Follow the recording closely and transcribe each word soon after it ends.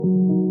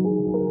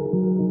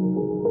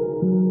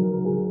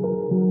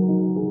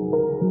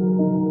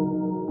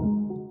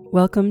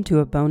Welcome to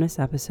a bonus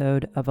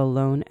episode of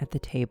Alone at the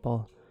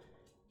Table.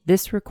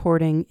 This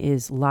recording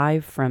is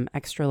live from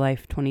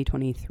ExtraLife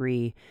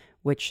 2023,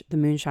 which the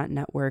Moonshot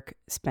Network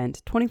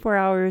spent 24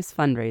 hours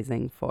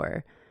fundraising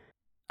for.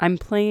 I'm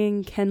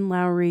playing Ken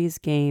Lowry's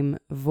game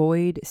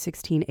Void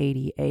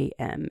 1680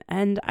 AM,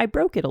 and I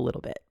broke it a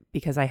little bit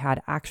because I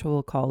had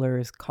actual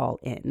callers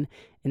call in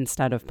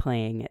instead of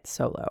playing it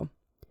solo.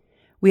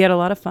 We had a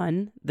lot of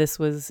fun. This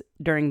was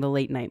during the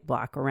late night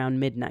block around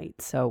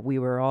midnight, so we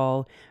were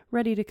all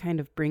ready to kind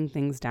of bring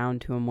things down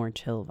to a more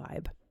chill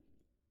vibe.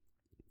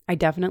 I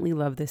definitely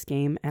love this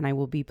game, and I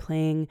will be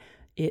playing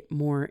it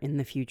more in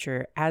the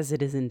future as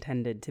it is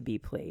intended to be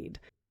played.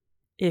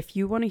 If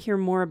you want to hear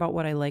more about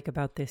what I like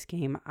about this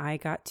game, I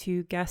got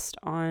to guest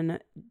on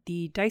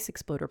the Dice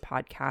Exploder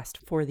podcast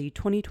for the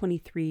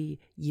 2023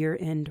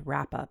 year-end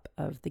wrap-up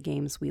of the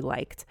games we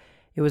liked.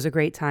 It was a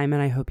great time,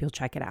 and I hope you'll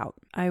check it out.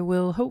 I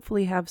will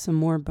hopefully have some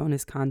more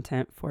bonus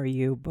content for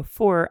you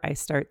before I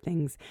start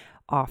things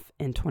off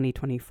in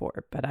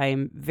 2024, but I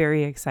am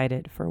very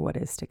excited for what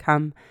is to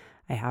come.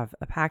 I have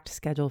a packed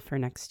schedule for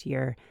next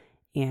year,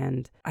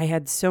 and I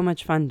had so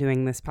much fun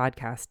doing this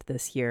podcast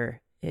this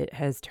year. It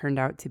has turned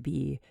out to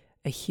be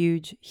a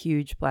huge,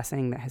 huge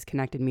blessing that has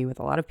connected me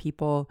with a lot of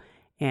people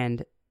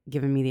and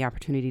given me the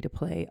opportunity to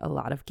play a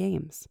lot of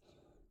games.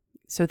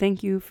 So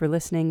thank you for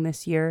listening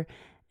this year,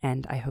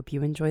 and I hope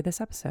you enjoy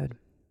this episode.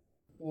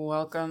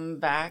 Welcome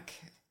back,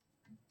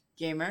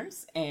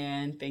 gamers,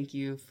 and thank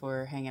you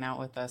for hanging out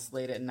with us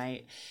late at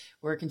night.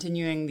 We're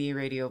continuing the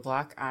radio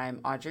block.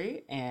 I'm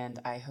Audrey, and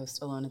I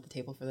host Alone at the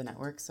Table for the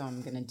network, so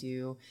I'm going to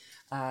do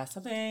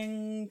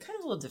something kind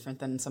of a little different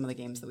than some of the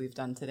games that we've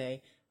done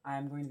today.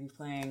 I'm going to be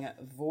playing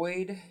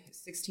Void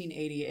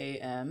 1680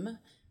 AM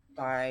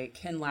by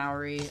Ken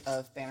Lowry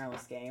of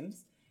Bannerless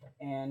Games,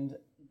 and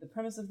the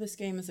premise of this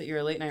game is that you're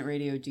a late night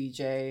radio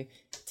DJ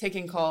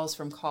taking calls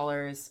from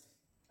callers.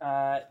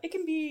 It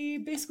can be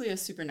basically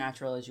as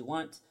supernatural as you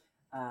want.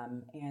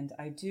 And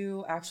I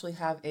do actually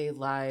have a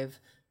live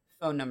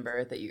phone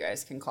number that you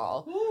guys can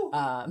call.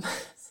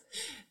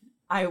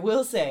 I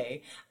will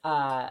say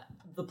the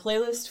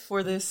playlist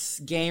for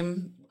this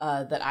game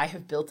that I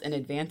have built in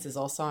advance is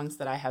all songs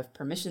that I have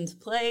permission to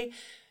play.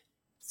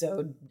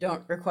 So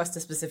don't request a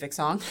specific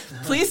song,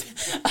 please.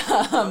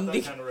 Not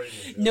that kind of radio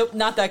show. Nope,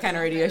 not that kind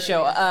of radio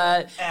show.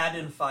 Add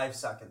in 5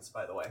 seconds,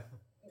 by the way.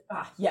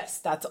 Yes,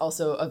 that's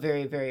also a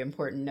very, very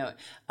important note.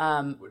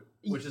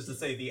 Which is to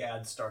say the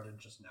ad started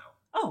just now.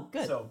 Oh,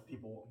 good. So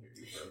people won't hear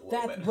you for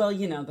a little bit. Well,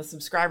 you know, the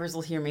subscribers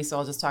will hear me, so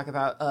I'll just talk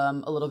about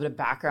a little bit of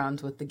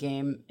background with the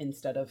game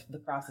instead of the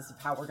process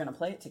of how we're going to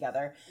play it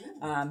together.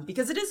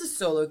 Because it is a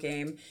solo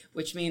game,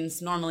 which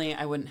means normally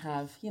I wouldn't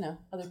have,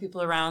 other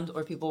people around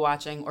or people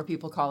watching or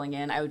people calling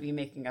in. I would be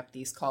making up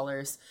these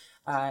callers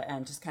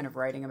and just kind of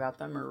writing about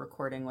them or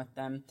recording with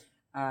them.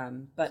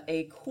 But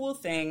a cool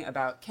thing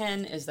about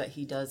Ken is that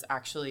he does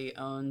actually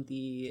own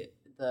the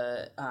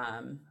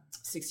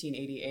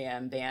 1680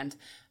 AM band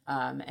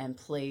and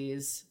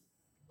plays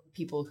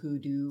people who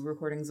do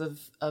recordings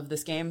of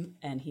this game,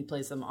 and he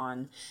plays them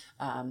on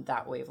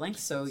that wavelength.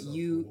 So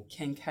you cool.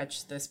 can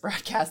catch this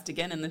broadcast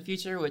again in the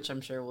future, which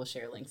I'm sure we'll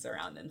share links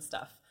around and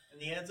stuff. And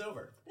the ad's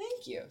over.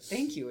 Thank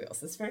you, Wheels.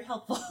 That's very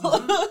helpful.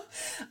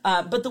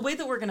 Mm-hmm. But the way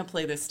that we're going to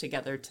play this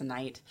together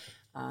tonight,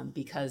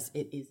 because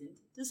it isn't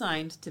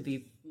designed to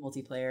be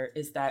multiplayer,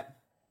 is that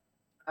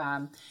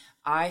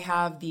I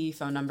have the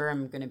phone number.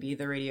 I'm going to be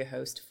the radio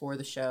host for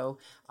the show.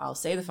 I'll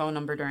say the phone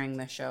number during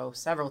the show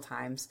several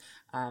times.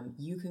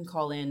 You can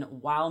call in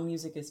while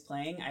music is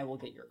playing. I will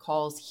get your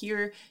calls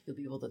here. You'll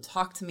be able to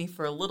talk to me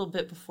for a little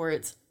bit before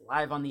it's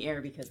live on the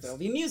air because there will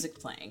be music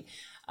playing.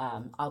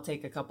 I'll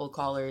take a couple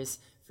callers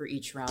for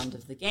each round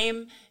of the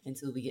game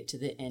until we get to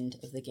the end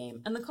of the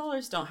game. And the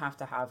callers don't have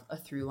to have a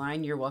through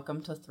line. You're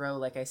welcome to throw,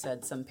 like I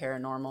said, some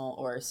paranormal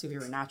or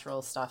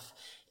supernatural stuff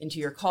into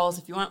your calls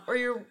if you want, or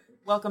you're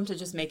welcome to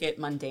just make it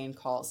mundane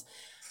calls.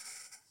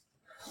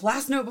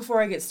 Last note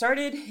before I get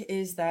started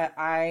is that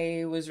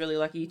I was really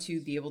lucky to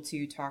be able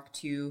to talk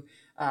to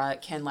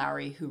Ken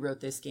Lowry, who wrote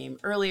this game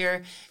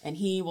earlier, and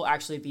he will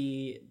actually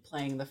be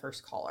playing the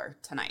first caller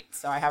tonight.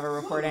 So I have a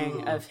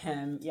recording of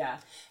him,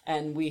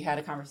 and we had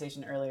a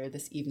conversation earlier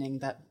this evening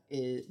that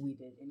we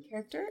did in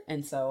character,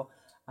 and so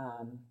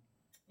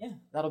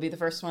that'll be the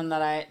first one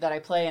that I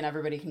play, and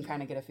everybody can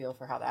kind of get a feel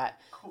for how that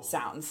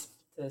sounds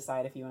to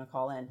decide if you want to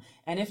call in.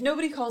 And if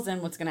nobody calls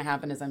in, what's going to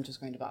happen is I'm just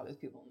going to bother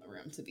people in the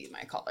room to be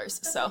my callers.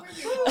 So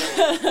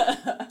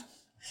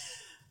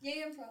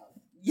Yay, improv.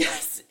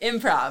 Yes,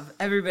 improv.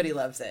 Everybody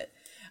loves it.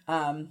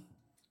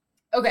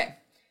 Okay.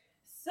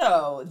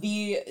 So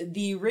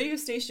the radio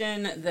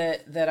station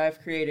that I've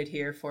created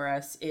here for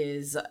us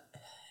is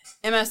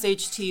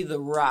MSHT The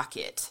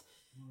Rocket.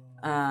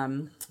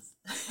 I'm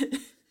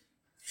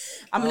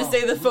going to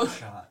say the phone.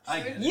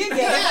 You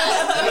get it.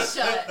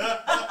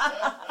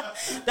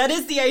 That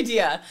is the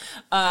idea.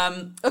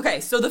 Okay,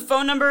 so the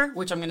phone number,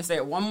 which I'm going to say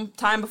it one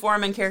time before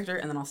I'm in character,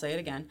 and then I'll say it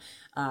again,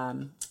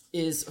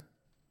 is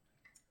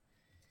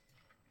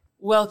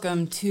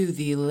Welcome to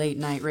the Late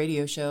Night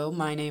Radio Show.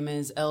 My name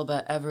is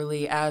Elba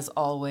Everly. As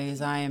always,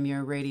 I am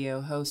your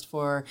radio host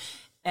for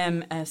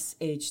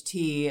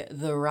MSHT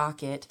The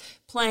Rocket,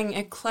 playing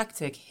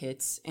eclectic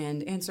hits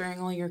and answering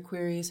all your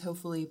queries,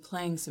 hopefully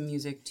playing some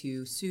music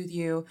to soothe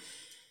you.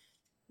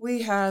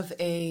 We have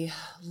a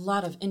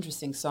lot of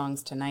interesting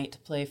songs tonight to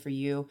play for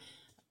you.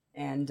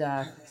 And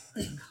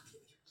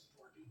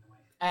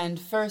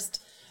first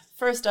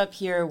up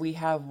here, we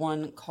have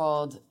one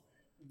called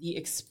The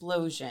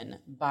Explosion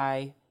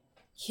by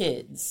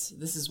Kids.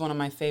 This is one of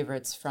my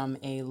favorites from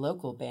a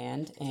local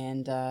band,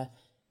 and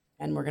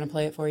we're going to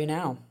play it for you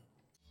now.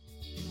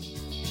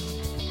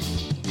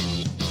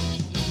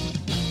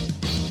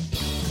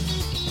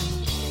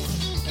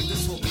 And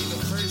this will be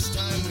the first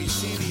time we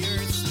see the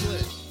earth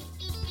split.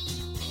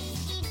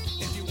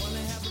 If you want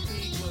to have a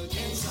peek, look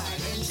inside.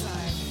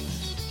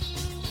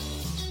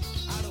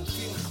 I don't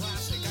feel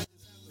classic, I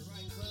just have the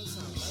right clothes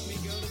on. Let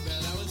me go to bed,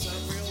 I was up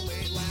real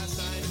late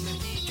last night in the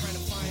heat trying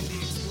to find the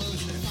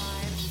explosion.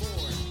 5,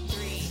 4,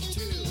 3,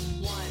 2,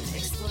 1,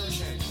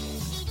 explosion.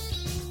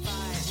 5,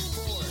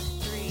 4,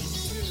 3,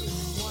 2,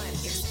 1,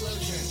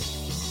 explosion.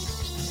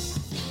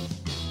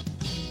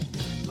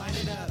 Light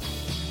it up.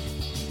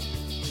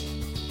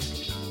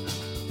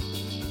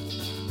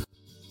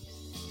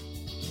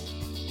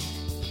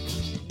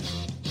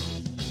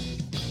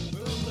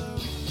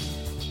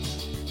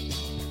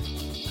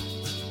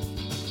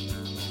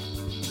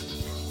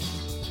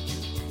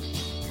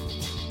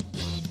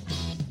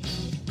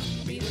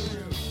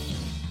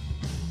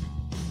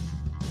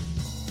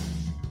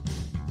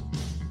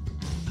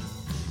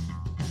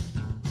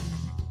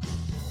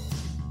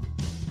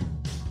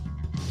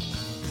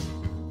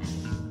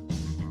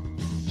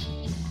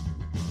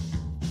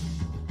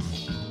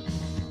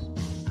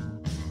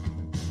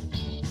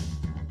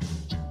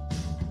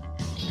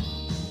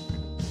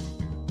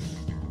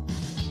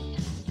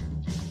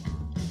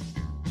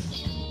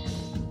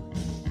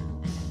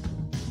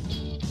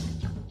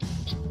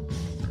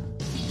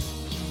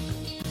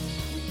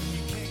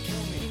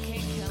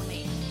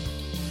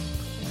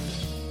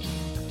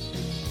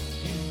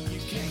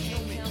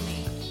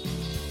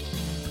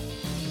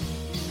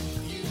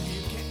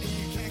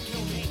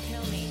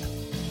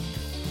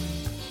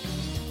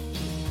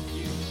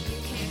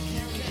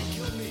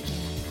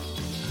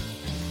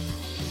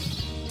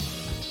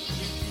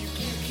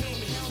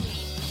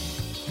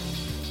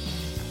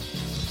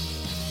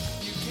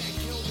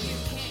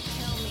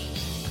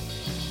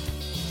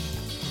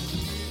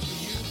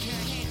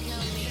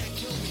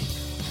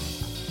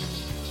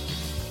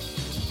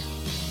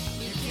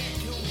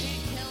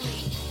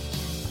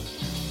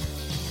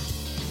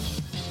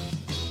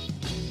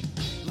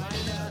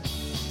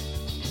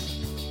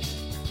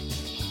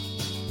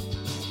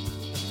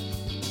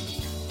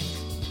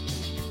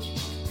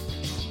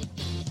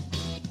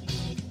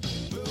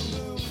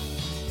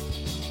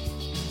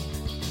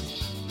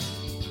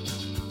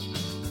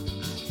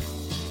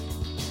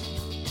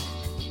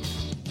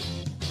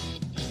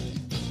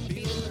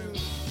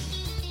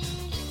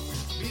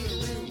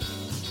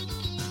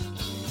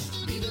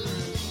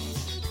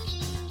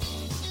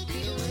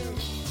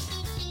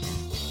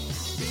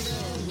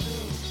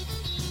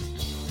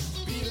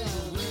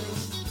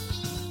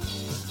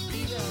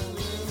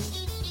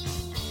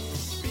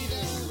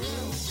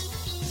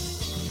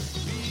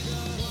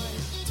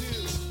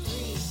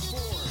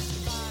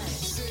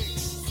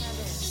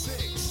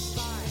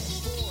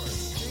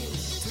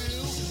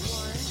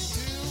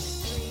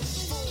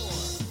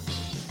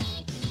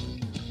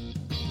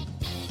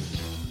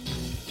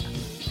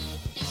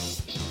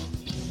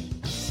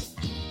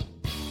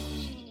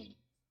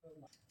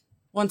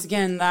 Once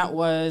again, that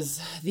was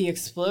The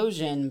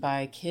Explosion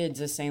by Kids,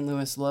 a St.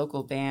 Louis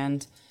local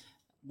band,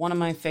 one of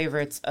my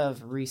favorites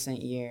of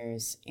recent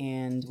years.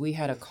 And we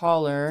had a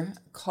caller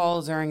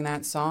call during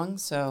that song,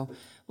 so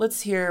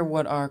let's hear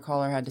what our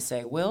caller had to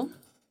say. Will?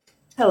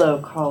 Hello,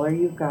 caller.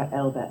 You've got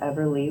Elba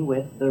Everly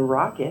with The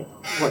Rocket.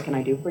 What can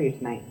I do for you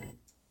tonight?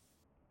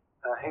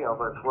 Hey,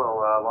 Elba, it's Will.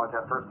 Long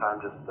time, first time.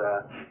 Just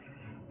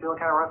feeling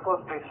kind of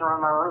restless, pacing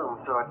around my room,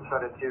 so I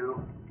decided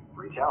to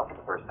reach out for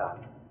the first time.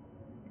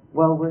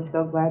 Well, we're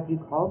so glad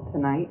you called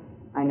tonight.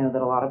 I know that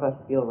a lot of us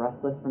feel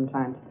restless from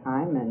time to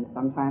time, and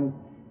sometimes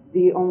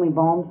the only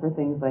balm for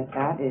things like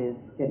that is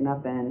getting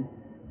up and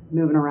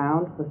moving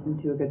around, listening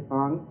to a good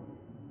song,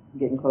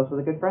 getting close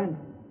with a good friend.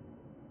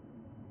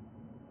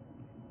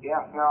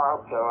 Yeah, no, I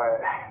hope so.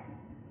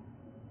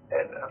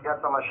 I've got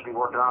something I should be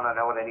working on. I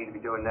know what I need to be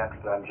doing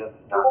next, but I'm just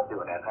not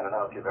doing it. I don't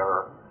know if you've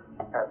ever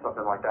had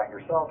something like that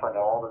yourself. I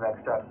know all the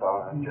next steps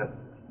are. I'm just...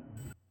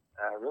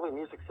 really,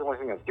 music's the only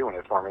thing that's doing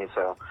it for me,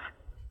 so...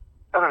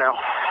 I don't know.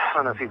 I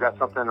don't know if you've got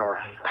something or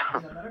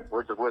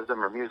words of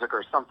wisdom or music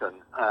or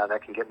something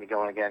that can get me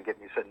going again,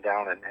 get me sitting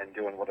down and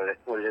doing what it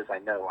is I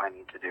know I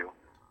need to do.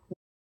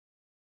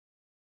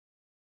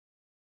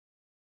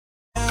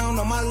 I'm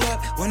my luck.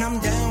 When I'm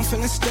down,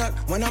 feeling stuck.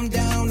 When I'm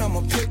down,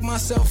 I'ma pick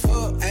myself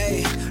up.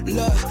 Hey,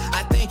 look,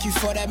 I thank you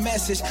for that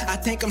message. I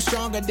think I'm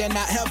stronger than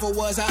I ever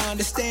was. I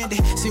understand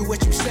it. See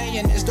what you're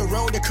saying is the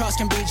road across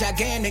can be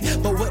gigantic,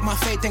 but with my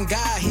faith in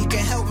God, He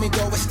can help me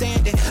go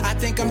withstand it. I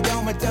think I'm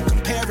done with the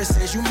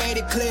comparisons. You made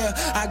it clear.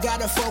 I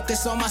gotta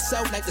focus on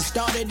myself like the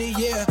start of the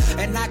year,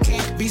 and I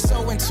can't be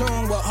so in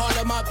tune with all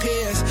of my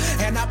peers.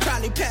 And I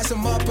probably pass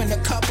them up in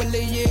a couple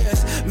of years.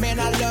 Man,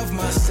 I love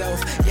myself.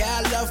 Yeah,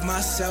 I love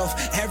myself.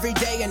 Every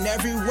day and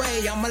every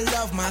way, I'ma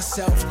love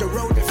myself. The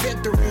road to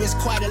victory is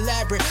quite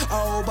elaborate.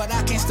 Oh, but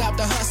I can't stop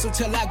the hustle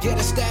till I get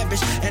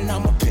established. And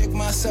I'ma pick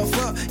myself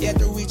up. Yeah,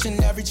 through each and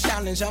every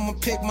challenge, I'ma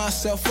pick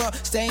myself up.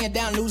 Staying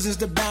down loses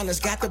the balance.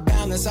 Got the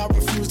balance, I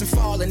refuse to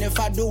fall. And if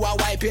I do, I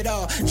wipe it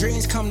all.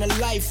 Dreams come to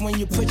life when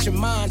you put your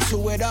mind to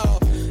it all.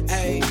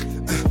 Hey,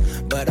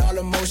 but all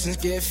emotions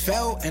get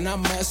felt, and I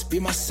must be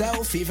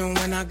myself even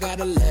when I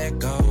gotta let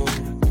go.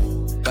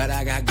 But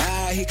I got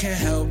God, He can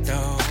help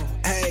though.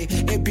 Hey,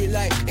 it be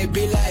like,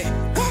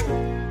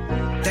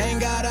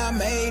 thank God I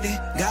made it.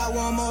 Got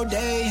one more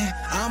day,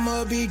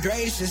 I'ma be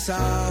gracious,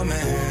 oh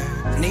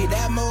man. Need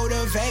that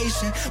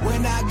motivation.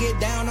 When I get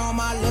down on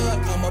my luck,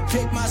 I'ma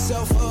pick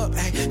myself up,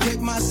 hey,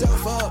 pick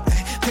myself up,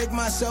 hey, pick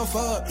myself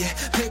up, yeah,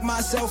 pick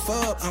myself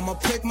up, I'ma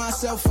pick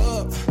myself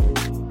up.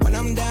 When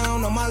I'm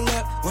down on my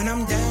luck, when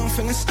I'm down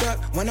feeling stuck,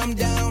 when I'm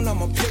down,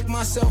 I'ma pick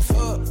myself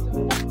up.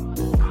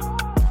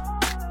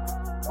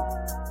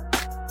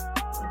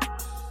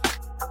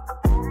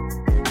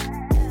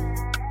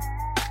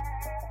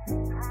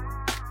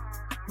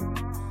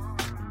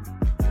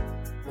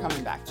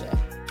 Coming back, Jay.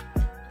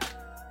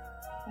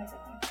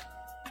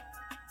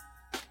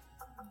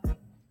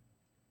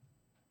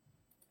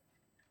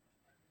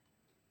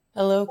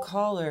 Hello,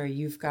 caller.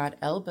 You've got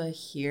Elba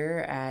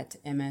here at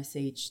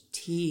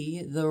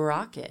MSHT, The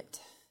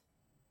Rocket.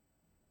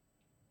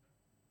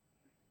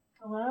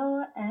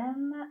 Hello,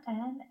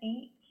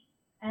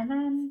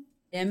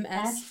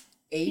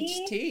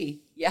 MSHT.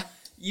 Yeah,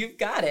 you've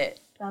got it.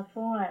 That's the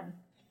one.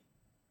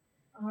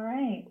 All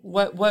right.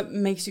 What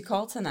makes you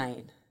call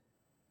tonight?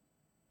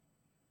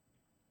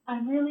 I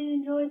really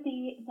enjoyed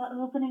the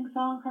opening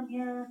song from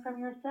your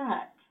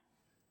set.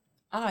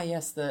 Ah,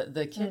 yes,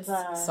 the kids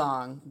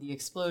song, The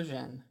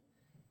Explosion.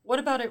 What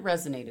about it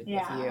resonated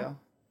with you?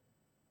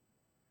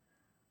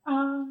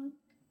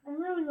 It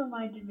really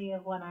reminded me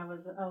of when I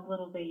was a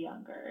little bit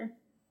younger.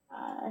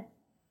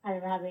 Kind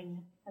of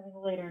having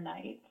later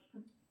nights.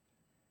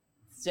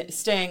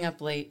 Staying up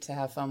late to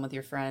have fun with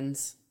your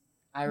friends.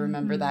 I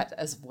remember that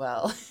as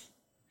well.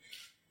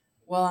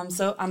 Well,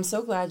 I'm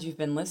so glad you've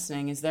been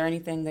listening. Is there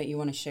anything that you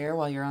want to share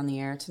while you're on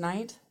the air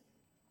tonight?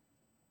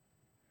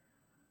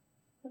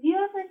 Have you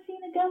ever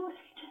seen a ghost?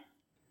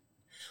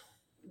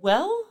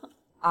 Well,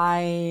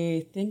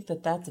 I think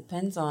that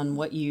depends on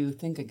what you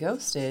think a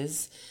ghost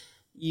is.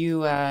 You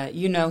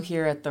know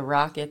here at The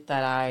Rocket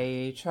that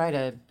I try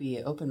to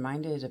be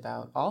open-minded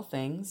about all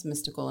things,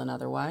 mystical and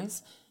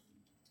otherwise.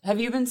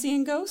 Have you been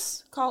seeing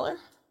ghosts, caller?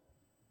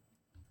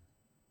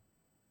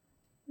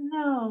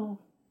 No.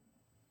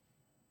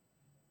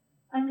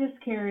 I'm just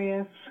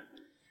curious.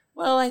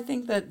 Well, I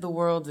think that the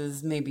world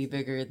is maybe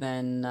bigger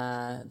than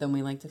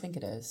we like to think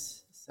it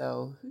is.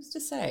 So who's to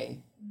say?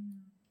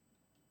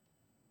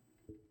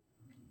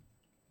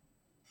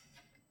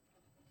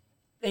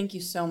 Thank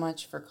you so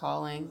much for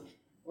calling.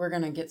 We're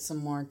going to get some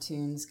more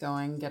tunes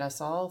going, get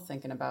us all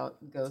thinking about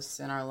ghosts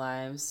in our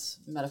lives,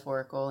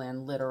 metaphorical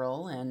and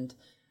literal, and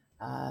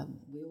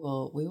we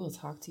will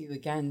talk to you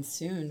again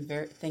soon.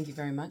 Thank you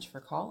very much for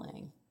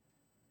calling.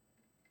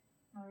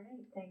 All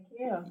right, thank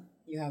you.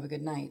 You have a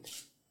good night.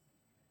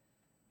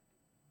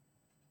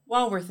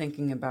 While we're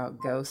thinking about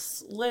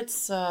ghosts,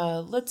 let's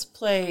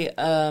play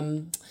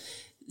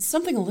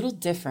something a little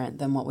different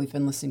than what we've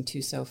been listening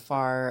to so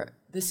far.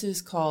 This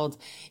is called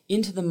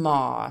Into the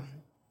Maw.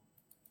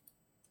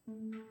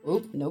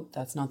 Oh, nope,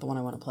 that's not the one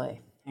I want to play.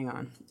 Hang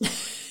on.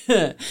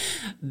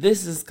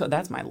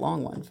 That's my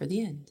long one for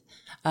the end.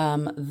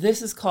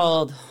 This is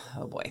called,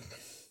 oh boy,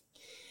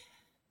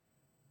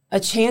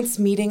 A Chance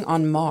Meeting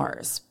on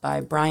Mars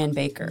by Brian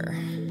Baker.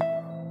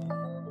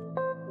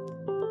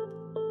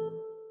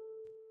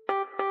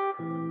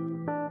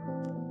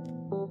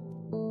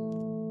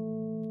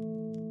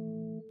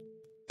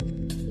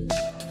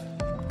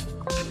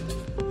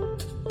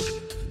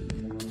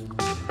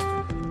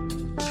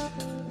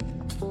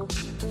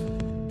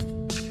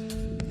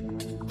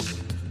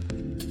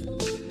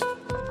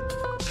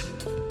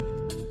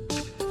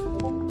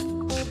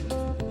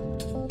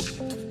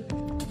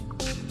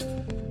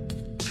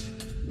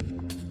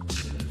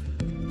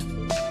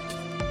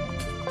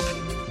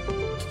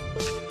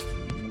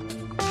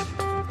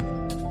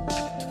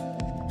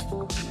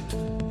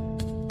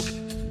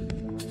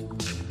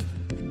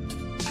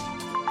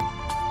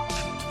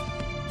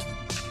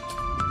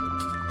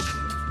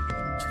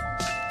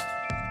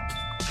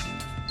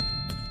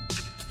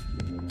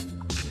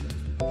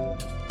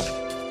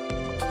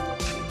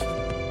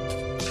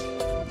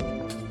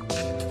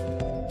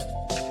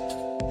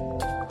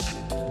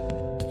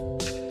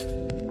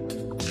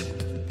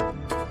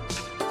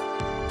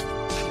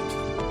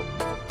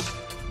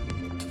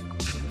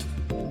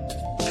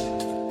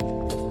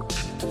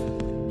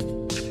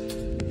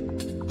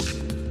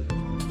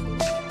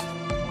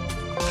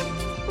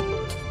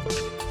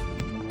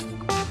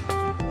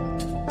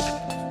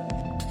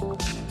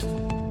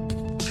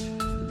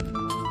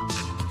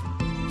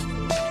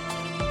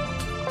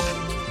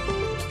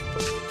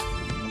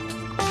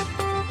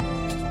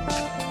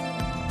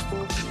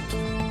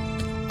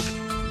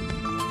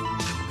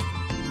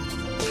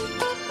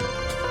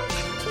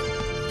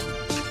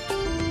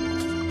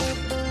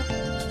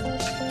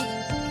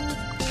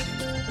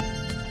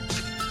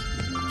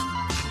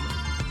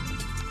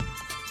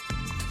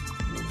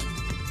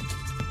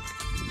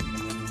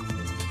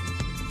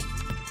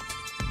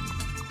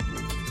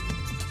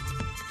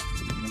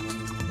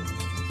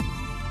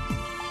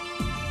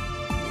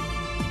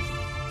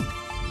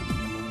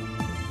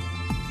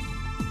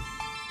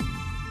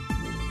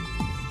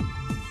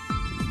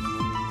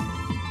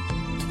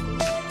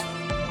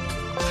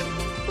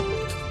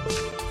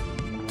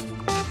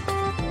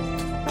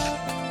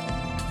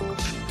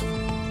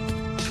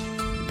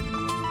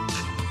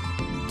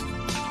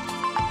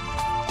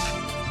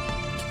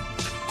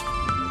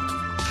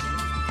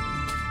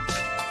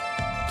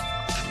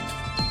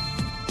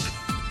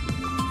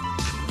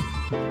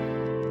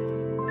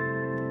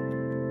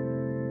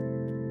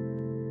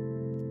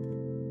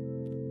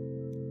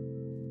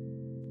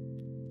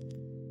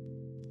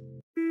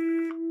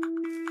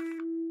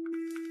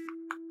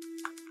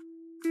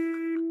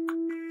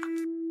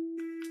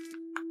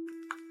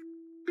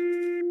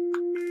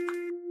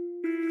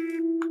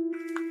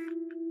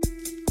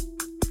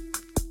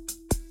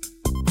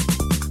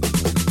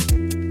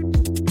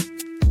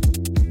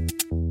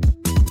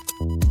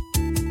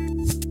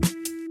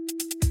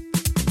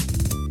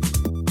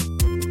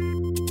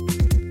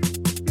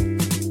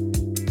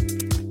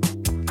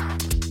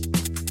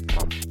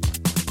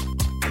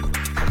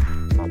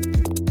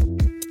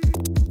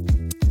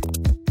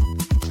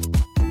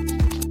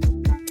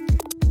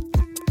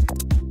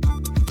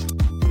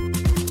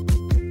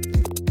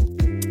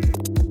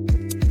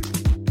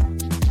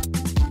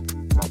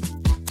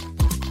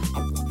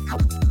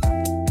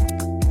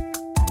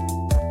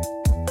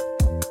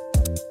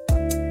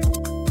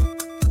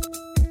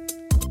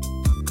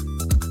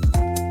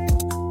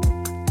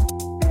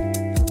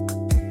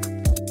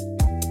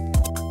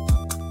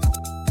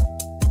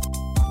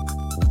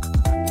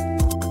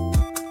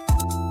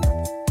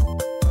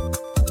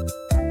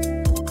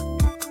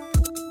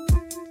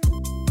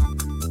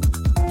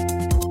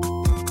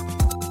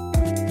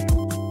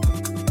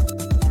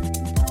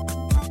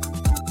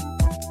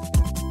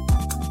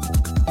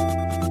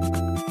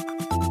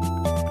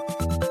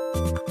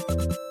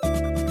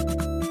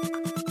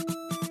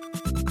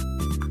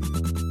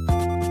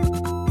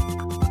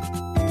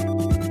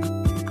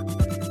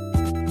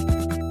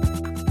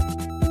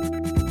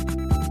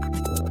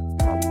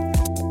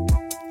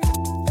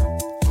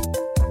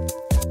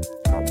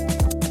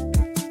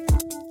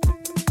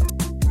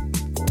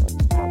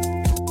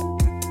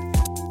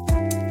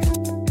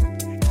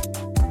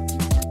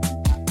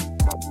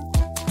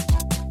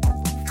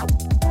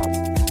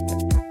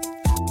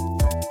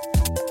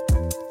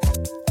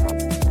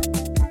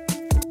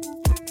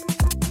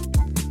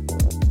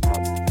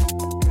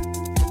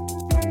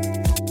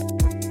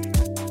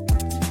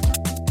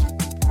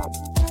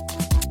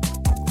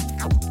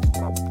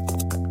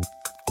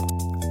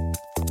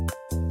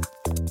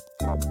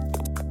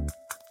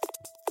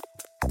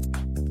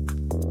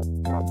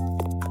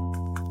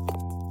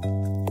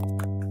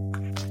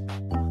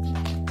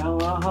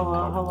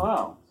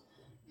 Hello.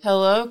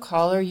 Hello,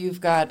 caller.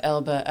 You've got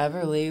Elba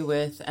Everly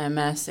with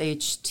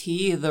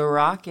MSHT, the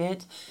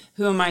Rocket.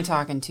 Who am I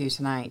talking to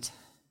tonight?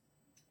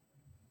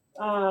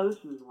 This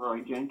is Roy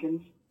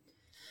Jenkins.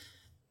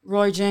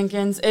 Roy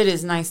Jenkins. It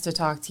is nice to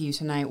talk to you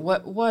tonight.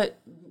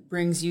 What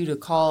brings you to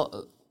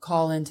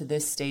call into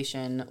this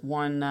station?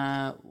 One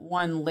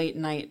late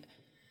night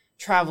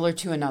traveler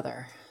to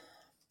another.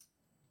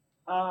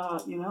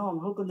 I'm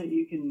hoping that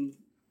you can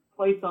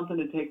play something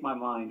to take my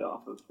mind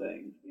off of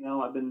things.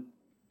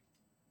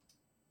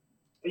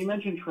 You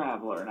mentioned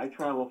traveler, and I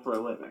travel for a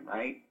living,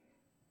 right?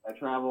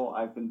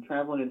 I've been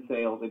traveling in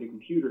sales. I do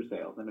computer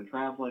sales. I've been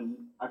flown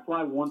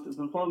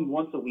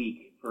once a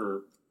week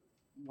for,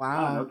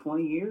 I don't know,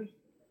 20 years.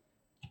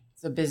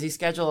 It's a busy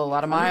schedule, a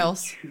lot of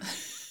miles.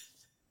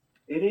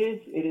 It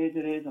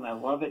is, and I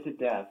love it to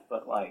death,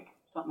 but,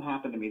 something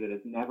happened to me that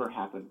has never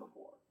happened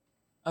before.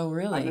 Oh,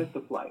 really? I missed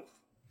a flight.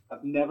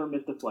 I've never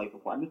missed a flight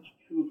before. I missed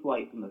 2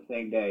 flights in the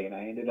same day, and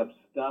I ended up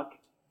stuck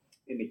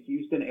in the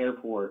Houston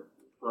airport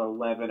for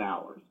 11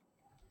 hours.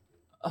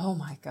 Oh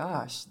my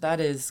gosh, that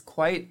is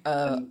quite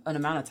an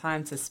amount of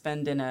time to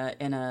spend in a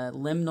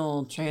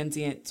liminal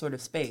transient sort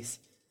of space.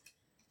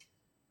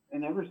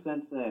 And ever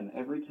since then,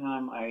 every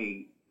time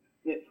I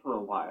sit for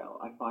a while,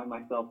 I find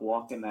myself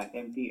walking that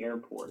empty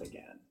airport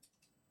again,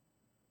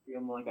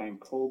 feeling like I'm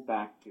pulled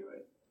back to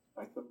it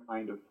by some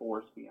kind of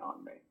force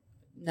beyond me.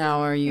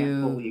 Now, I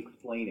can't fully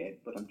explain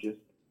it, but I'm just...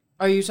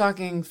 Are you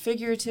talking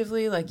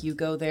figuratively, like you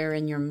go there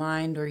in your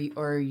mind, or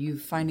are you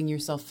finding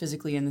yourself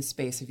physically in the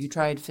space? Have you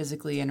tried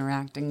physically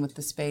interacting with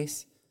the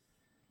space?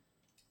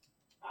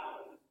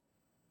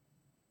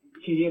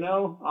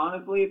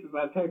 Honestly, it's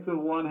about takes of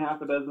one,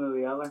 half a dozen of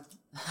the other.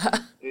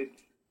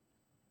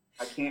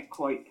 I can't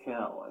quite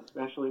tell,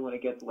 especially when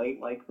it gets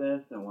late like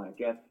this, and when I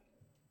get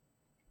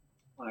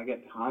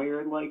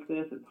tired like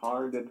this, it's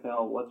hard to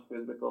tell what's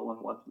physical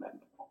and what's mental.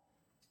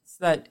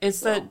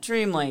 It's that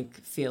dreamlike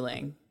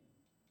feeling.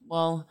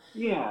 Well,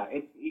 yeah,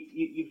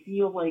 you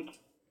feel like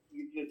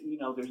you just,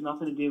 there's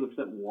nothing to do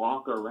except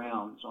walk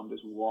around. So I'm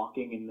just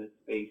walking in this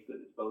space that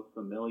is both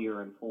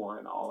familiar and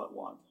foreign all at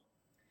once.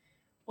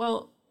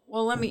 Well,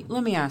 let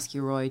me ask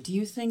you, Roy. Do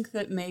you think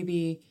that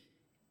maybe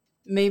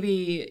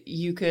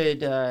you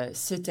could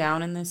sit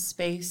down in this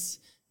space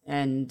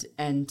and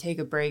take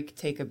a break,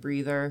 take a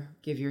breather,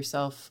 give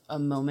yourself a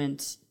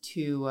moment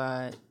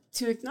to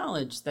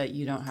acknowledge that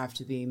you don't have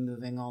to be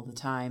moving all the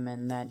time,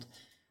 and that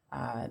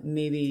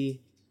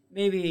maybe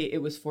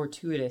it was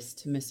fortuitous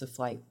to miss a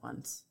flight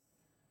once.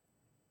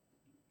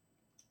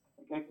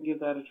 I think I can give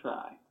that a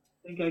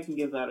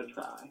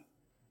try.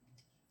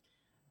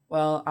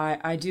 Well,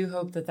 I do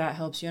hope that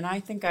helps you, and I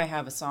think I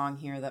have a song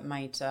here that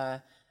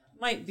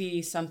might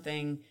be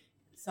something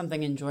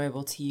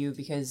enjoyable to you,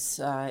 because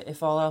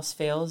if all else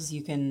fails,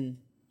 you can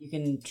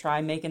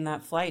try making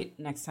that flight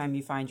next time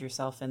you find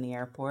yourself in the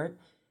airport,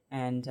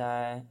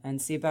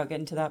 and see about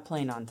getting to that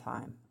plane on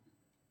time.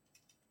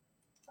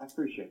 I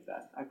appreciate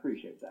that.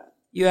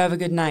 You have a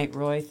good night,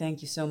 Roy.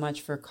 Thank you so much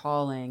for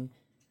calling.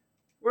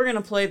 We're going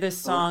to play this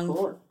song.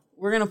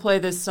 We're going to play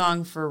this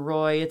song for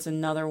Roy. It's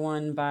another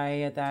one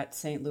by that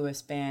St.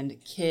 Louis band,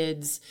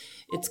 Kids.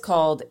 It's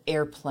called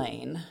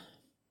Airplane.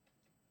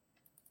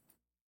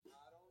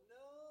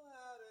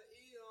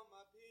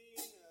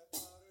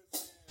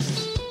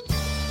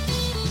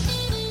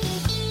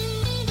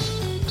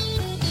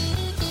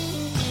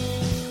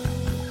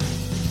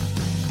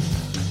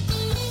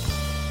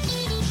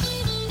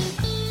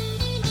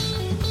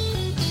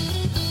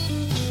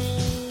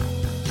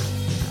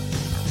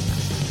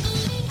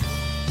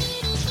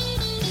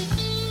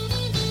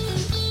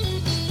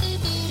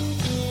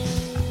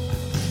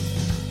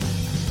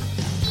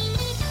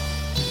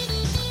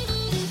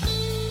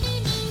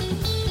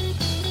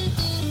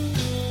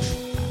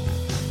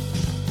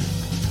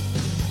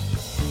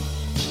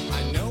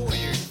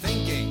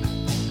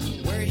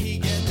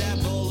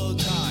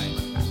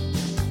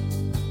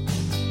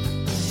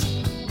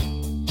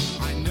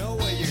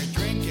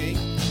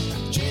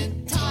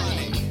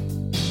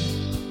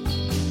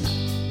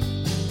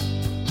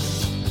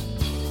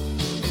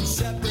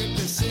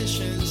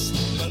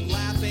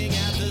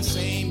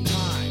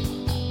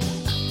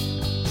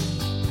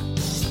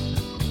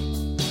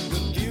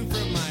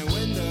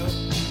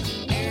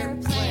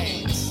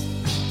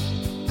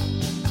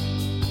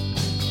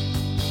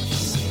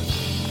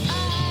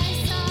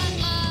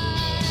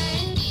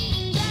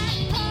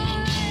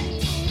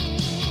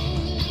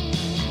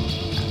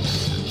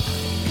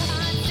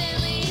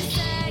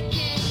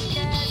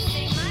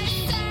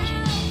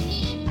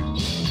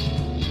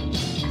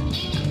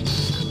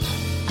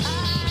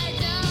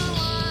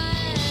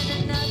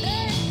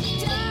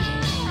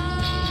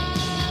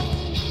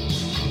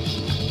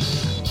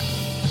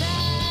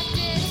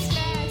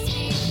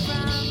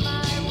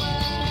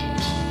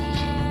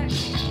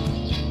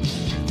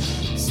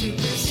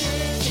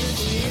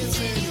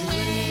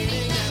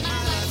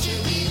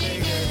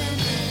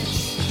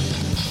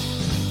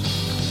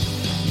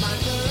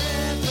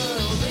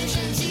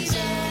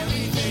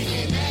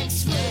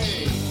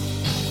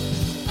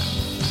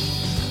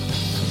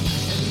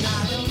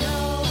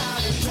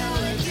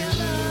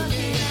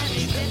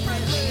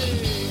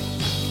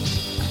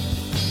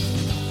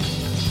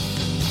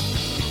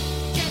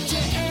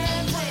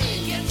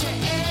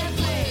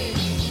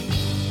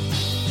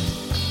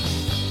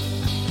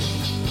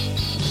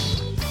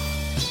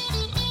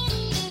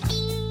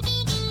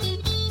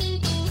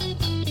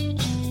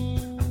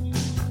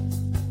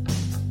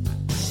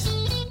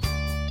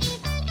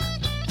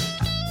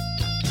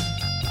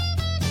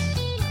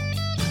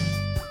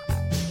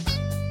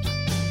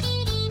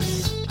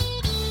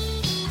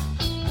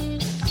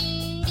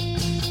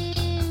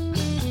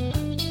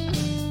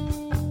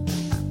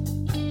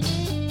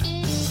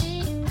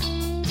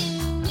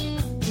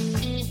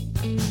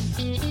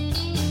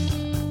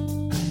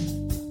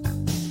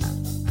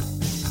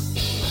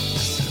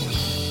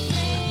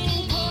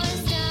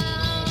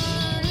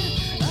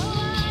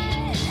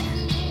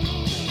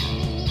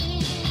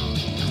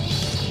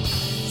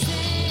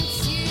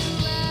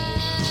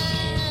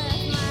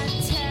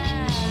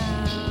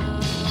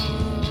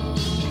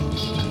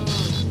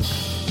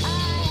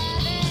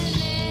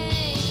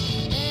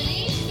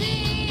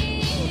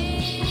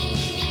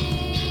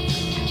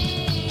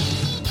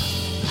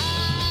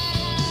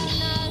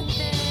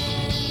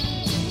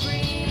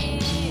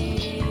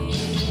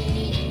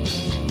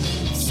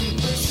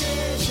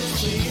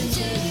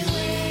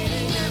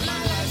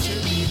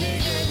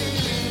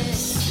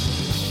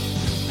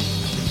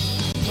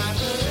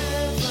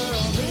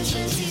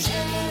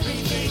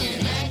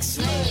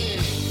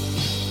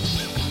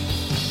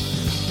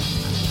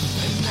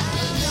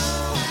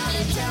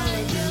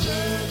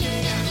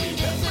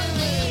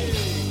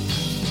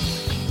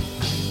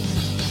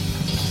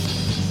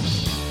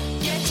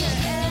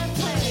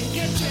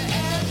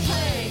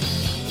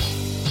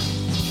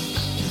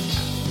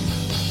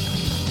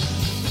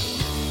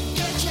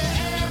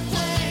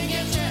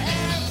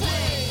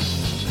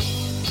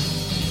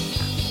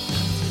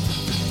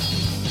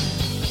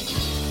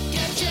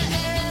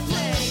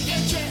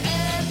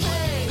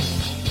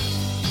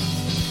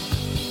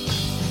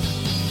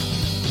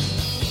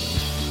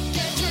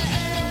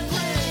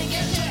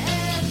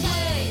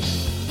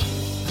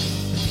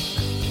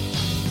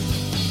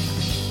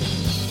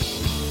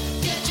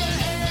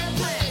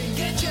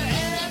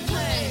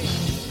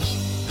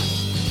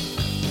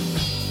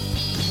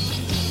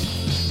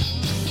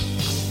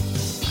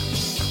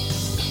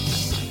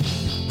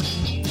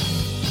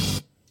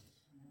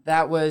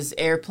 That was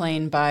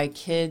Airplane by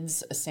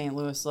Kids, a St.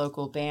 Louis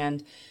local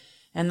band.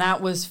 And that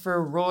was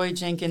for Roy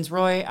Jenkins.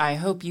 Roy, I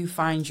hope you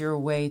find your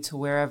way to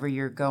wherever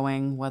you're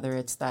going, whether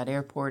it's that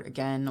airport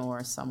again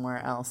or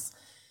somewhere else.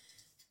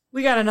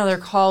 We got another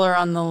caller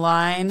on the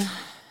line.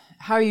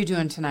 How are you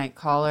doing tonight,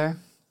 caller?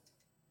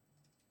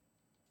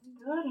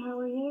 Good, how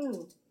are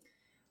you?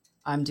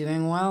 I'm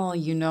doing well.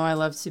 You know I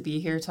love to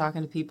be here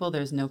talking to people.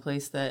 There's no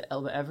place that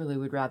Elba Everly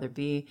would rather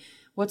be.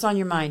 What's on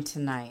your mind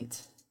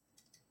tonight?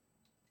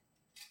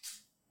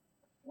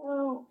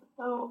 Well,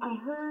 so I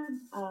heard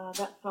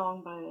that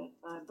song by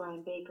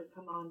Brian Baker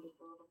come on just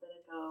a little bit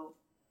ago,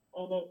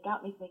 and it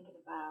got me thinking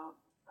about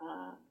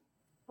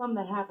something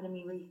that happened to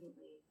me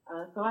recently.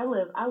 So I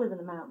live in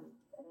the mountains,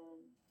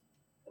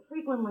 and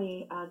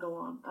frequently I go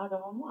on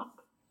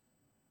walks.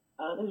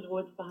 There's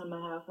woods behind my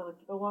house. I like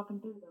to go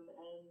walking through them,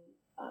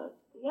 and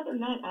the other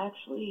night I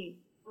actually,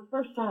 for the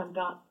first time,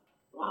 got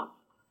lost.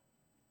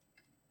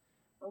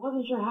 I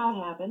wasn't sure how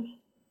it happened.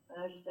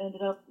 I just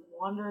ended up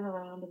wandering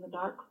around in the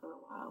dark for a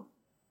while,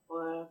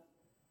 or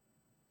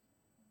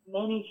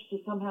managed to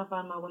somehow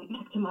find my way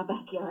back to my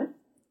backyard.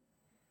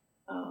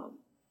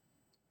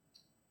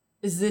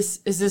 Is this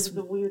It was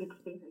a weird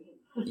experience.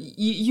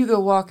 you go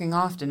walking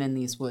often in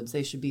these woods?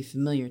 They should be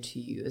familiar to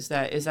you. Is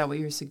that what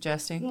you're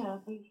suggesting? Yeah,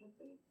 they should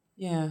be.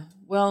 Yeah.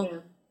 Well, Yeah.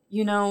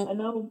 you know, I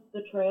know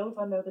the trails.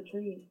 I know the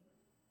trees.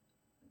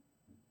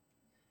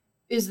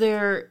 is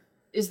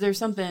there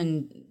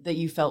something that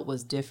you felt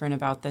was different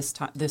about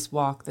this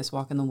walk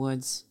in the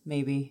woods?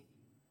 Maybe.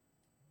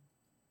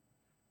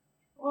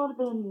 Well, I've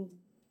been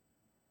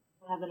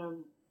having a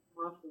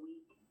rough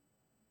week.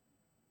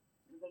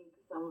 I think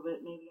some of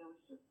it maybe I was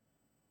just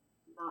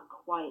not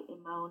quite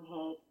in my own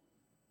head,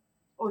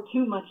 or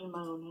too much in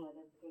my own head,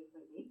 as the case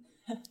may be.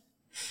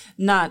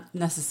 Not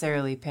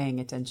necessarily paying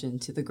attention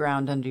to the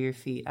ground under your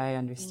feet. I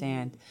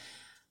understand.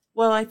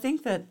 Well, I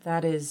think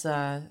that is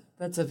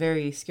that's a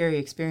very scary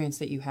experience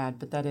that you had,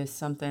 but that is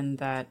something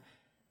that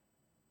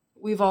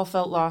we've all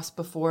felt lost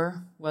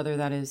before, whether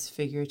that is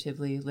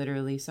figuratively,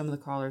 literally. Some of the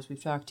callers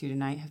we've talked to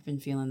tonight have been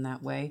feeling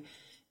that way.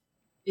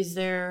 Is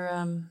there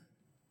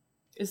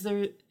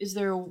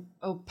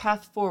a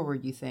path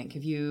forward, you think?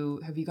 Have you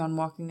gone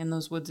walking in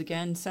those woods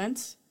again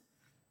since?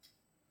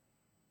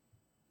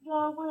 Yeah,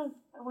 I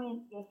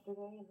went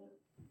yesterday and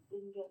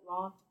didn't get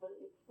lost, but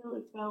it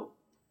felt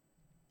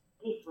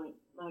different.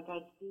 Like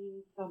I'd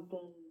seen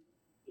something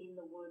in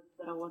the woods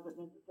that I wasn't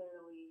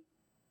necessarily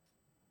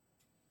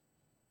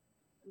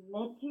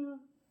meant to,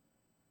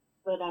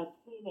 but I'd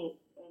seen it,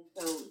 and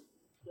so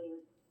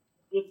they're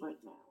different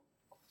now.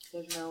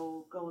 There's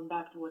no going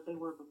back to what they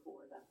were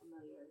before. That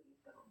familiarity is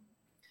gone.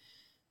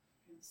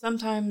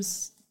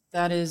 Sometimes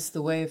that is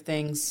the way of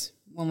things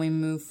when we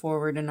move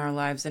forward in our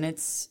lives, and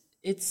it's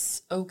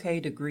okay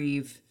to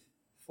grieve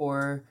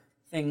for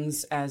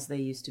things as they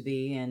used to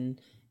be, and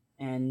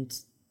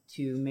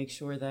to make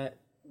sure that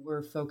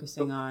we're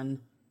focusing on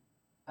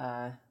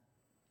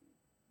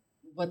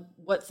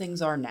what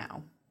things are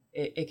now.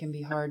 It can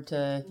be hard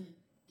to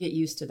get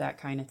used to that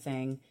kind of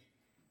thing.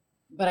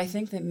 But I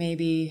think that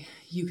maybe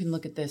you can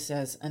look at this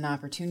as an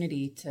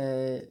opportunity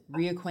to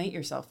reacquaint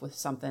yourself with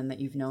something that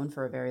you've known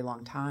for a very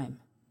long time.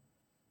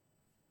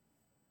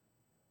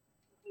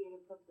 Creating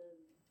something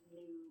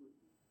new,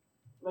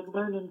 like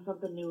learning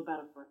something new about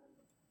a friend.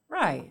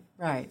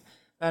 Right.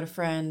 About a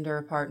friend or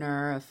a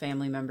partner, a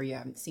family member you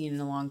haven't seen in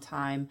a long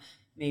time.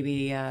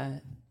 Maybe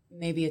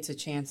it's a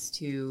chance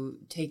to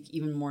take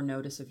even more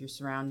notice of your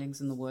surroundings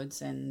in the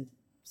woods and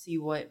see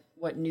what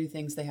new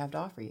things they have to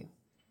offer you.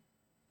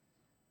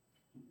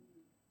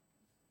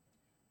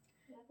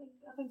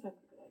 I think that's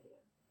a good idea.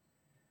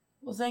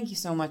 Well, thank you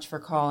so much for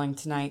calling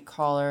tonight,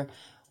 caller.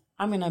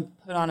 I'm going to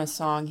put on a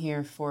song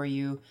here for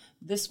you.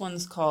 This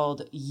one's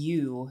called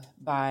You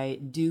by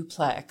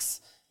Duplex.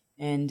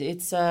 And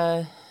it's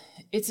a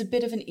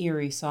bit of an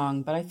eerie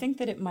song, but I think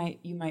that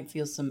you might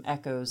feel some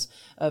echoes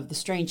of the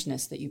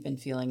strangeness that you've been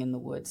feeling in the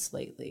woods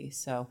lately.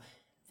 So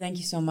thank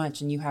you so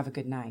much, and you have a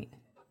good night.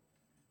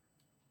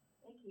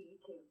 Thank you, you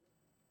too.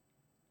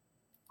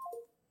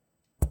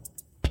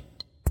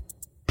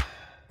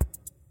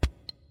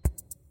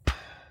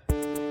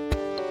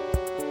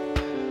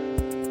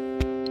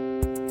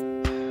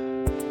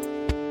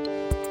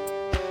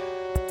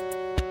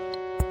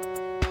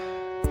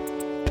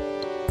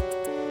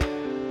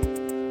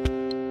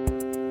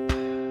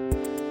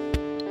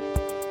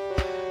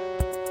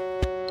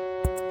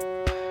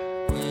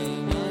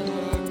 When I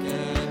look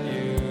at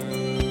you,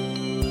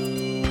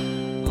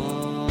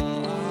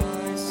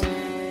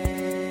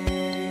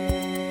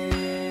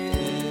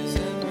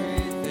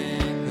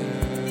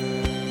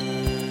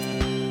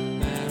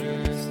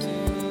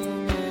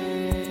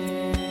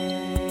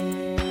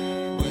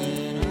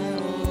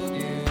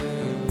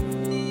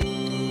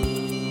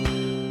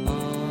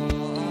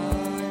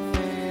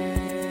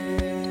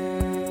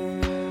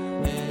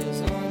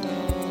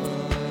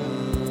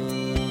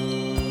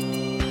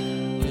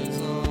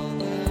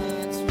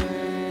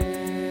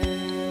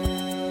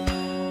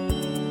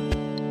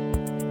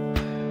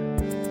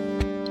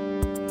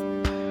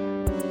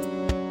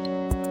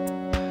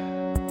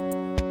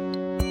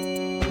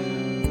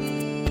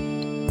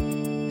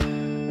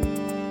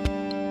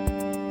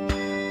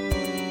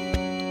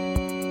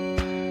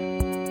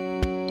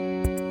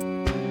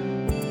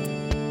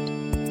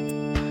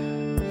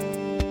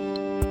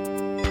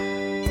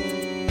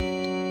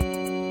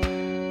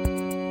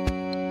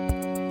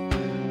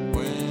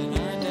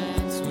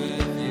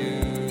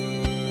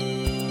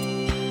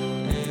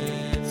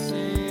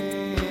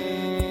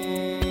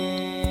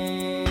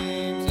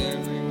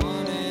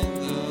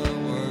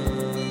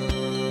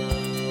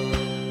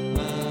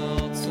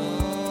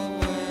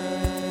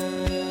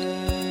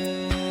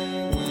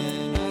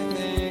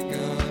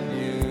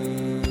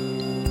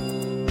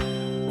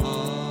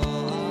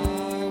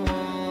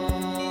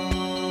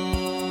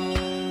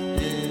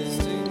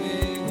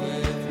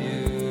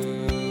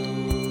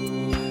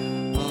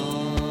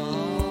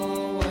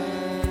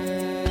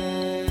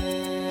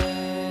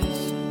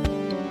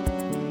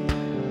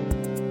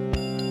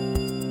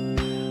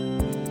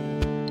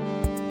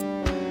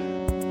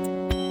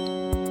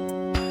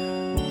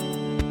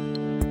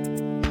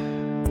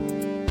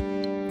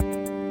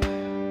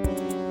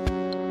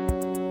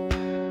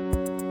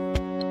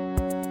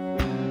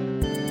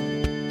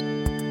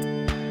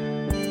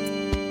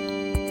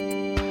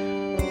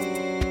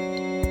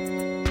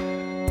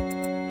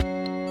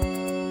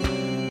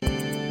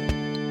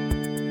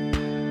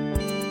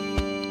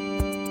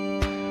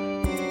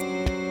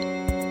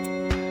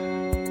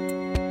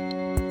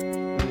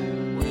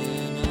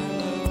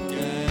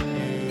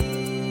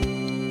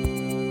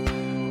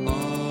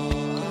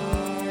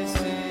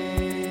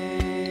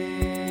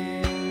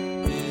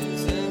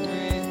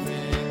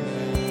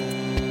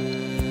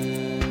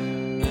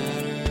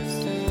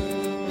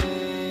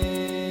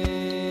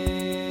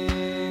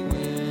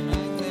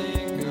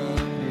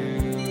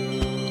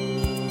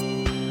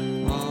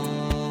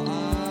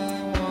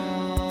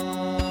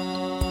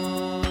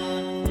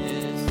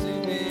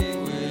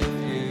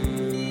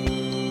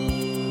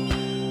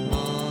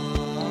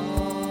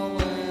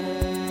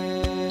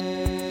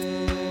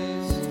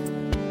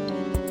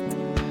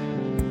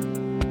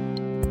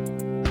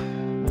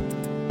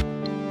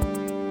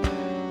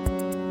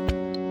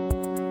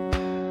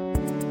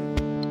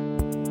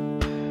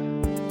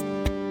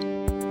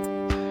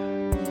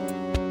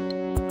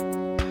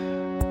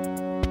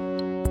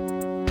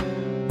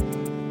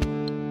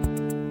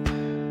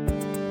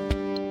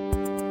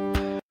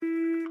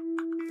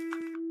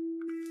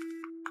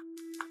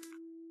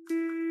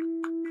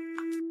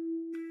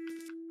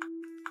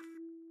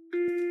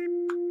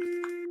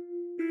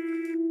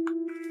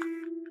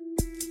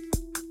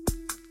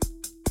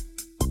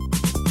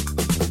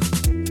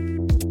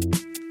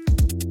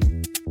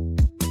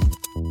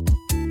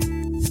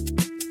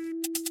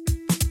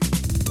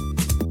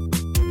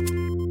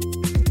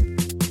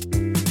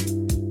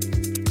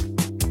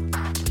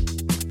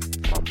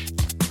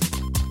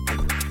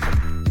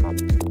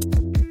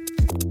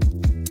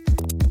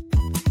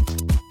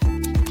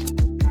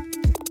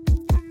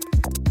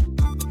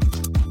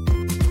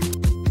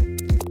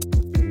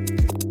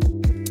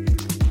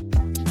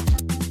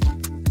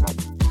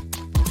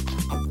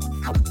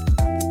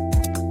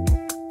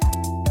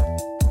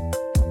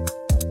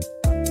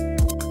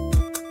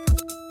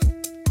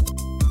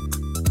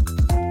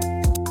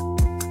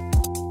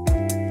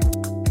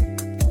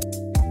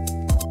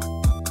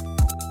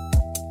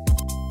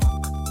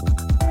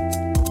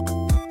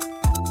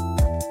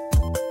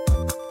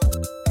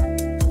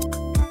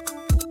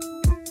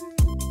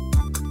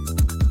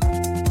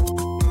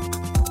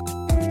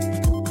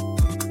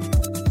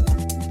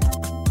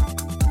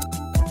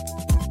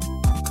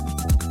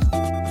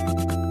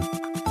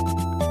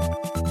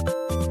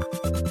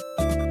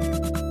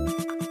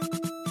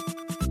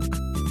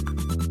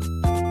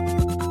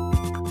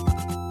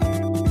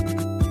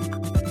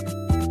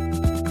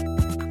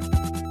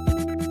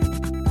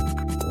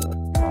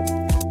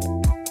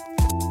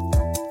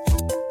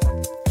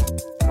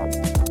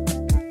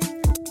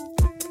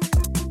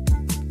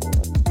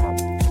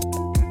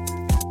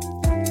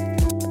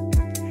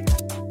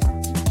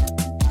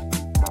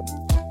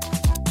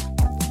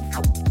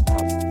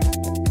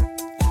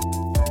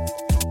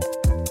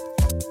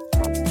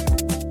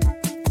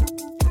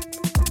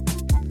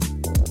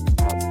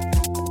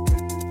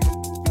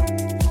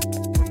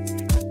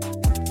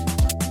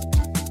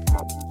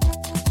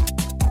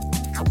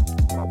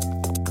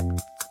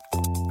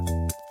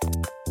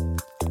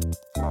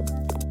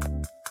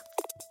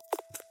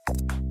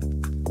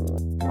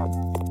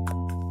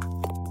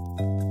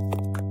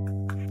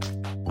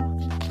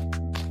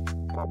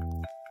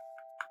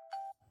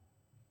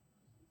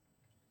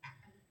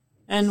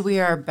 And we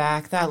are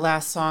back. That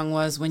last song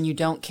was When You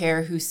Don't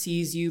Care Who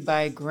Sees You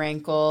by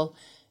Grankle.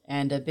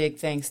 And a big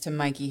thanks to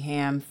Mikey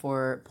Ham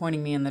for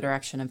pointing me in the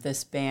direction of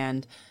this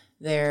band.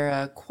 They're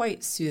a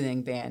quite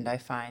soothing band, I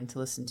find, to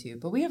listen to.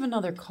 But we have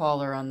another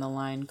caller on the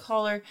line.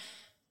 Caller,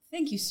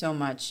 thank you so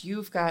much.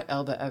 You've got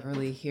Elba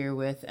Everly here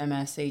with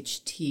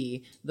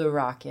MSHT, The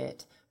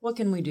Rocket. What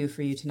can we do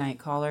for you tonight,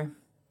 caller?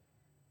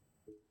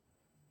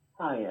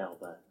 Hi,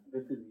 Elba.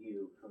 This is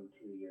you from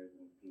 2 years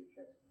in the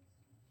future.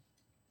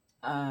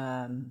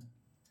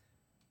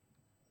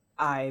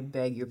 I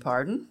beg your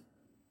pardon?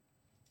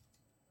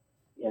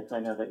 Yes, I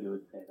know that you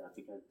would say that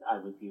because I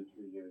was you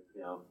 2 years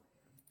ago.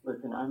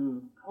 Listen,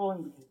 I'm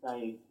calling because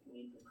I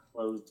need to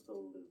close the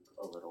loop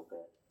a little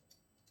bit.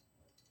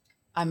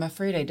 I'm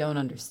afraid I don't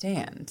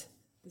understand.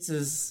 This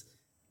is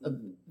a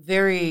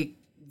very,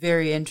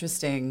 very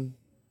interesting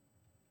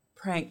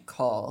prank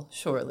call,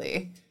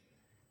 surely.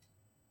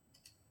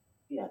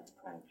 Yes,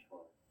 prank,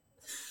 sure.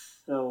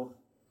 So,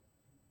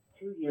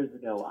 2 years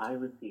ago, I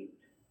received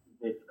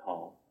this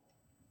call,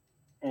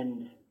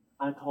 and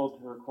I called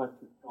to request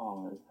a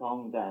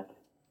song that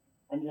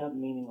ended up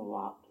meaning a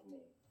lot to me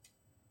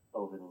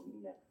over the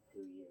next 2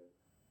 years,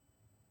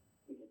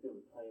 because it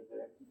would play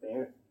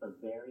a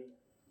very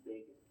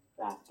big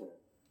factor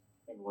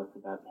in what's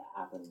about to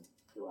happen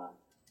to us.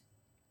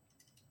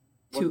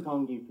 What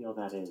song do you feel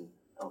that is,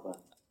 Elba?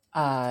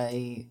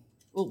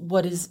 Well,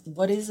 what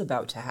is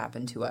about to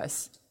happen to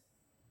us?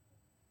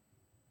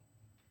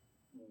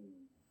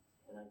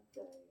 Can I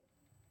say?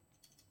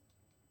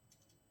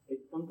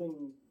 It's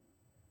something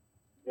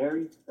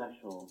very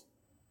special,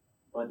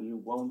 but you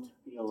won't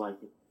feel like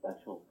it's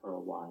special for a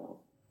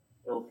while.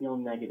 It'll feel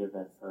negative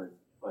at first,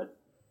 but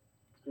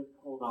just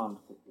hold on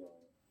to the feeling.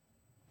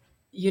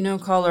 You know,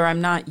 caller,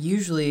 I'm not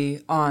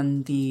usually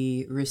on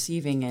the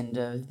receiving end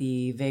of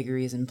the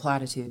vagaries and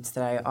platitudes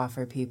that I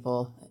offer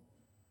people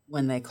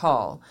when they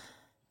call,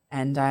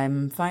 and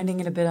I'm finding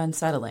it a bit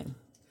unsettling.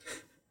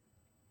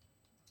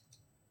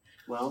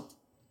 Well,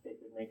 if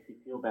it makes you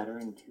feel better,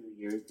 in 2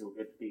 years you'll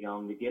get to be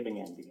on the giving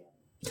end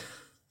again.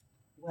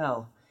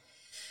 Well,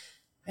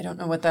 I don't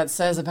know what that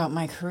says about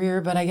my career,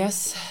 but I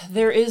guess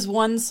there is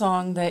one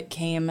song that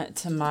came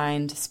to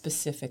mind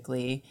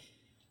specifically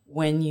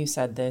when you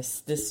said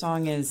this. This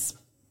song is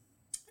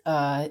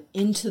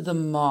Into the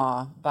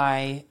Maw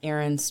by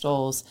Aaron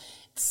Stolz.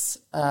 It's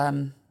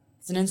an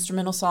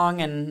instrumental song,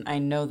 and I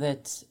know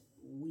that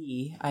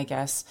we, I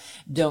guess,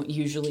 don't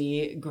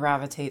usually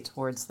gravitate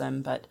towards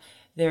them, but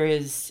there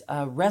is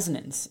a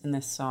resonance in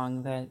this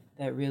song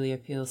that really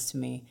appeals to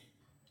me.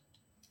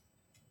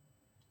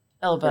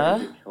 Elba.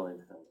 Very good choice,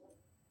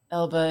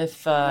 Elba,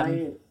 if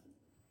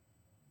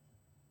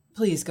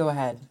please go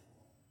ahead.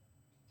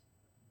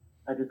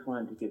 I just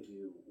wanted to give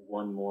you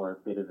one more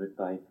bit of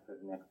advice for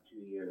the next 2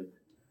 years.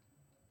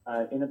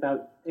 In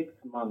about 6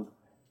 months,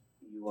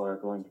 you are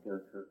going to go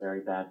through a very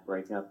bad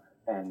breakup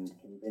and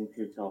convince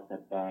yourself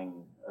that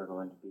bangs are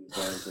going to be a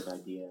very good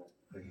idea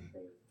for your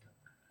face.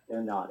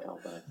 They're not,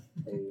 Elba.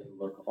 They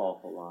look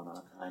awful on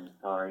us. I'm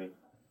sorry.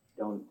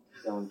 Don't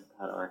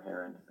cut our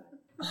hair into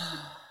bangs.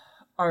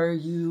 Are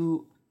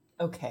you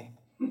okay?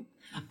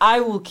 I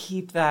will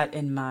keep that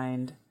in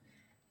mind.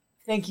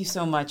 Thank you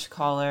so much,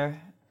 caller.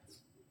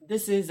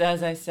 This is,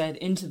 as I said,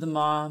 Into the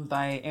Maw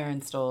by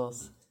Aaron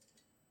Stolz.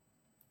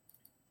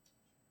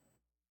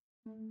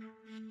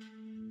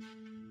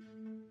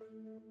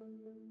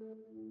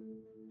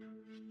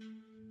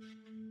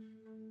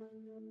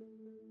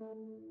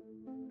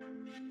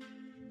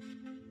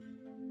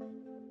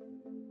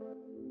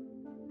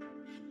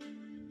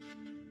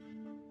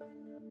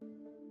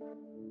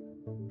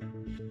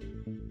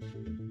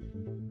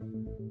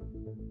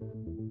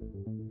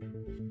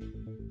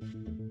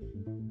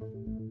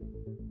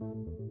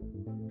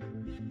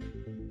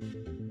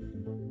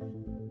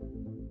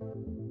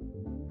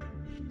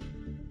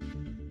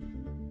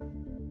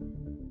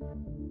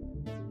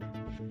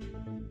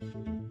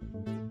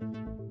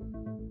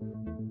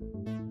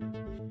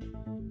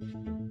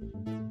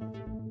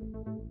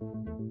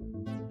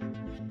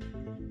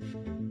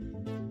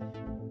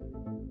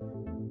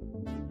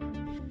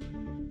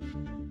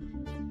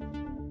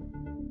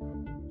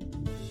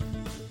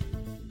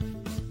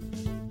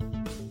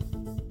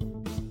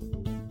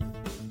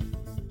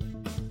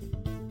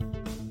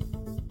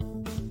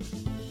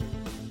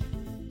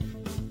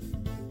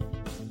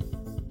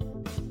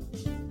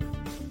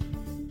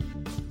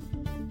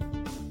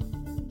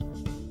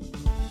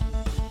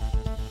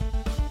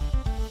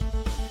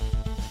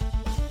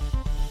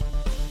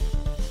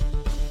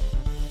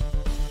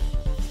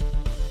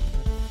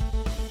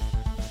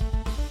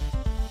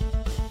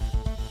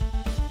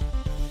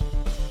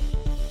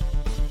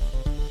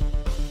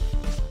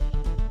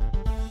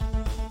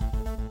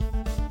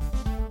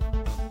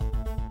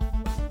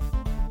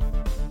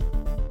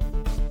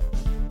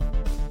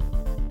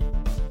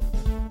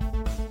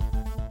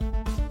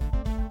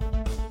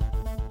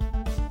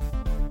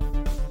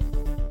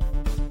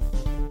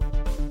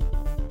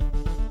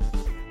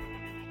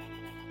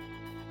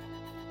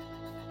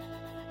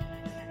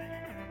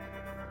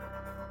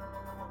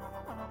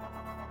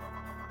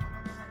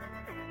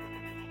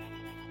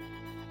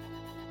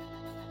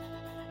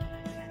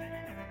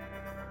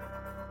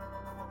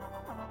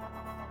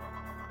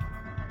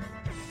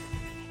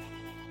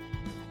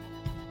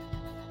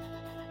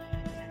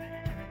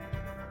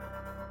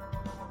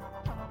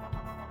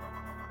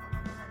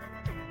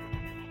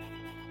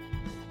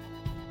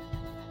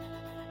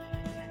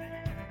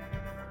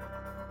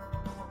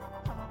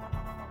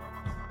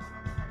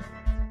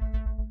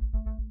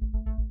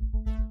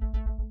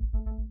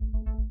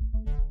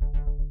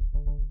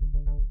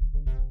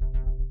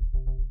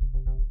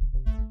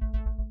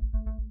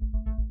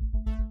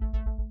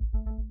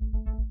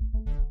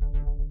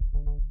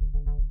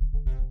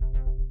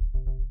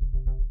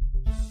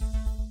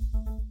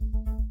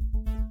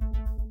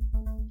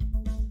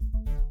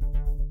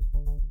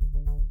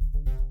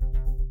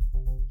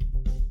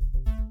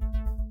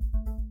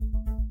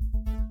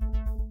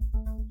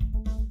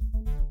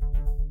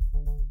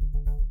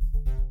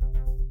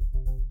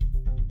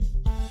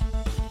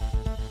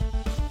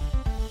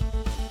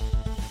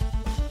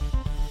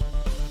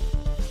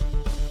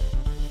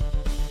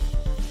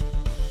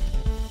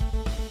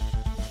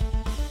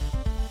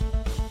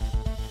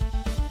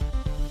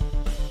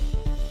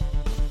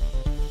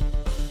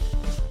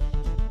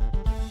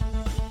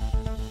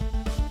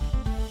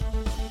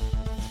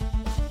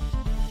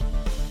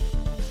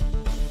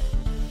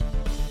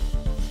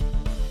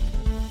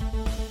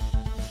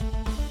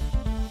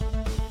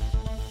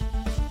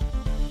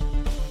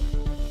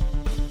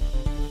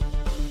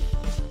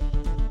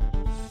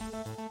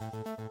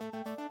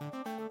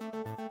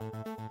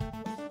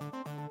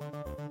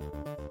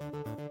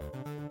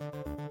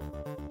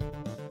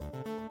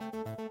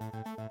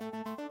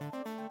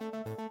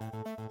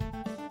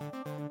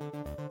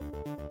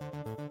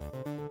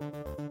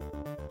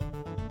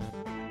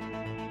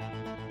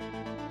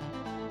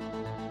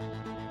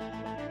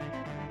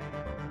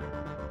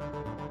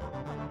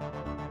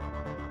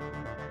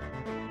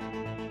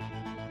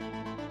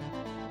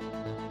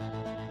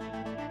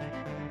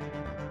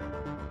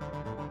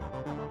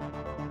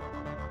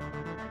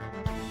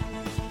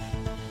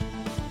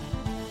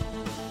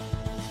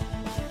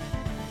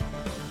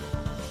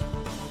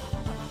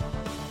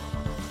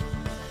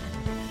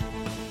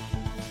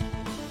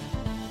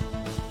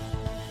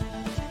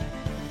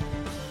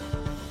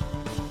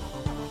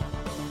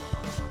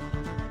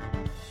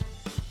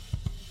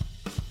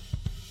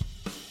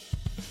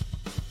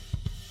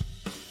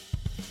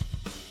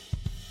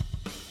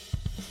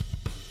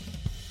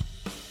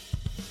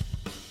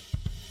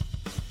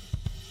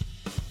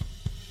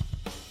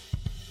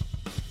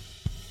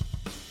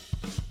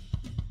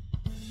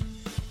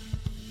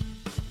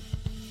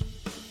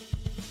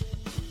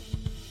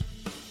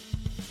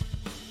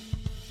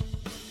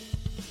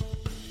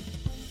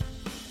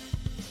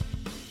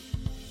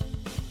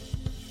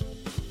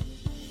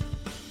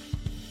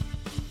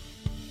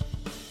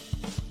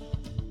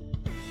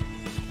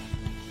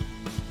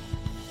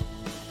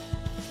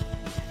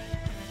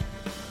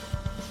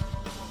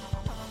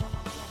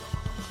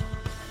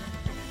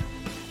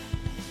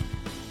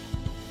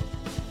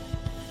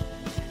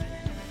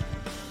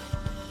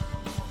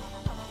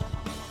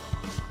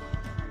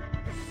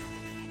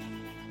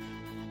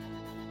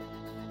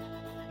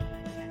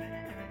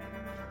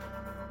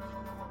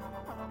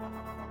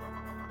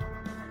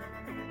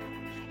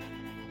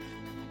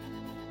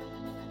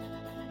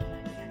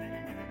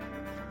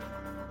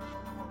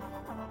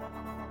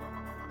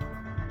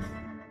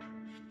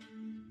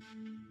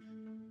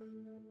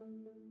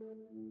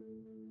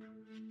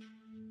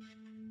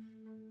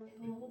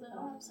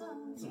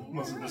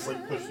 Must have just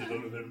like pushed it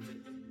under there.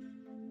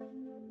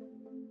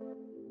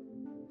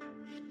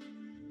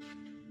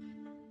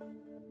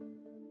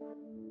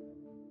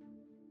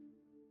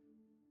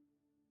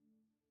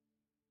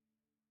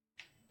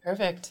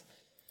 Perfect.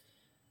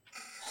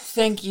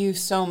 Thank you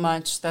so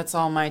much. That's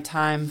all my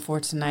time for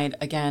tonight.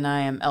 Again, I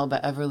am Elba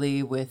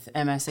Everly with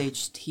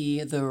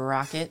MSHT The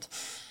Rocket.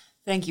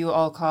 Thank you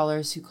all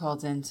callers who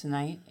called in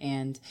tonight.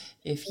 And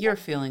if you're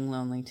feeling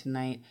lonely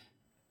tonight,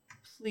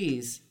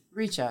 please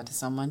reach out to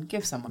someone,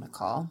 give someone a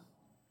call.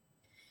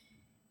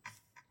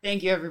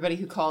 Thank you everybody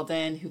who called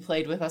in, who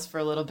played with us for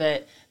a little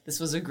bit.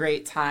 This was a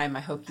great time. I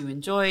hope you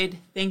enjoyed.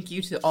 Thank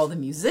you to all the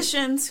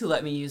musicians who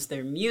let me use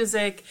their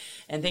music.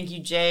 And thank you,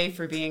 Jay,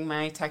 for being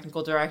my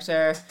technical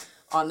director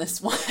on this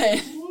one.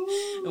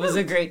 It was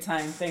a great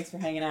time. Thanks for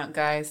hanging out,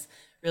 guys.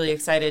 Really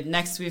excited.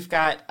 Next, we've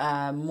got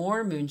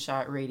more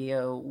Moonshot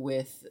Radio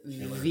with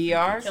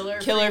VR.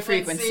 Killer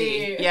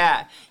Frequency.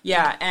 Yeah.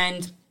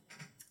 And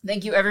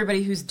thank you,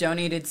 everybody who's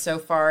donated so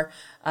far.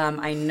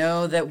 I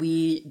know that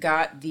we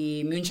got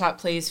the Moonshot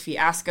Plays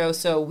fiasco,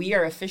 so we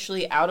are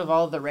officially out of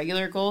all of the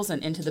regular goals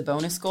and into the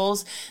bonus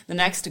goals. The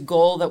next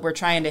goal that we're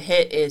trying to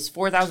hit is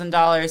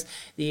 $4,000.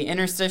 The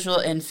Interstitial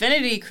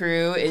Infinity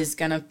Crew is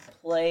going to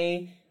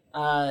play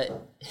as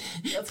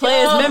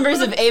members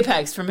of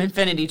Apex from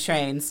Infinity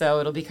Train, so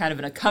it'll be kind of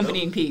an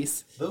accompanying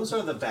piece. Those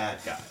are the bad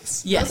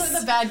guys. Yes. Those are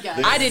the bad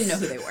guys. I didn't know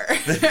who they were.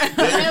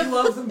 I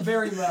love them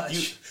very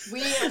much.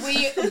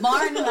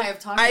 Lauren and I have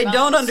talked about I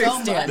don't them so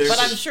understand, much. but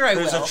I'm sure I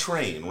will. There's a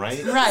train,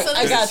 right? Right, So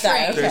I got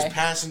that. train. Okay. There's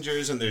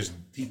passengers and there's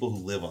people who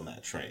live on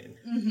that train.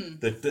 Mm-hmm.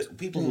 The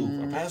people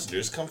who are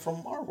passengers come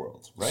from our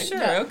world, right?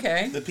 Sure,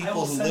 okay. The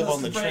people who live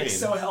on the train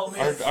so help me.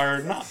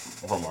 are not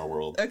from our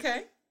world.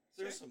 Okay.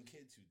 There's some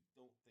kids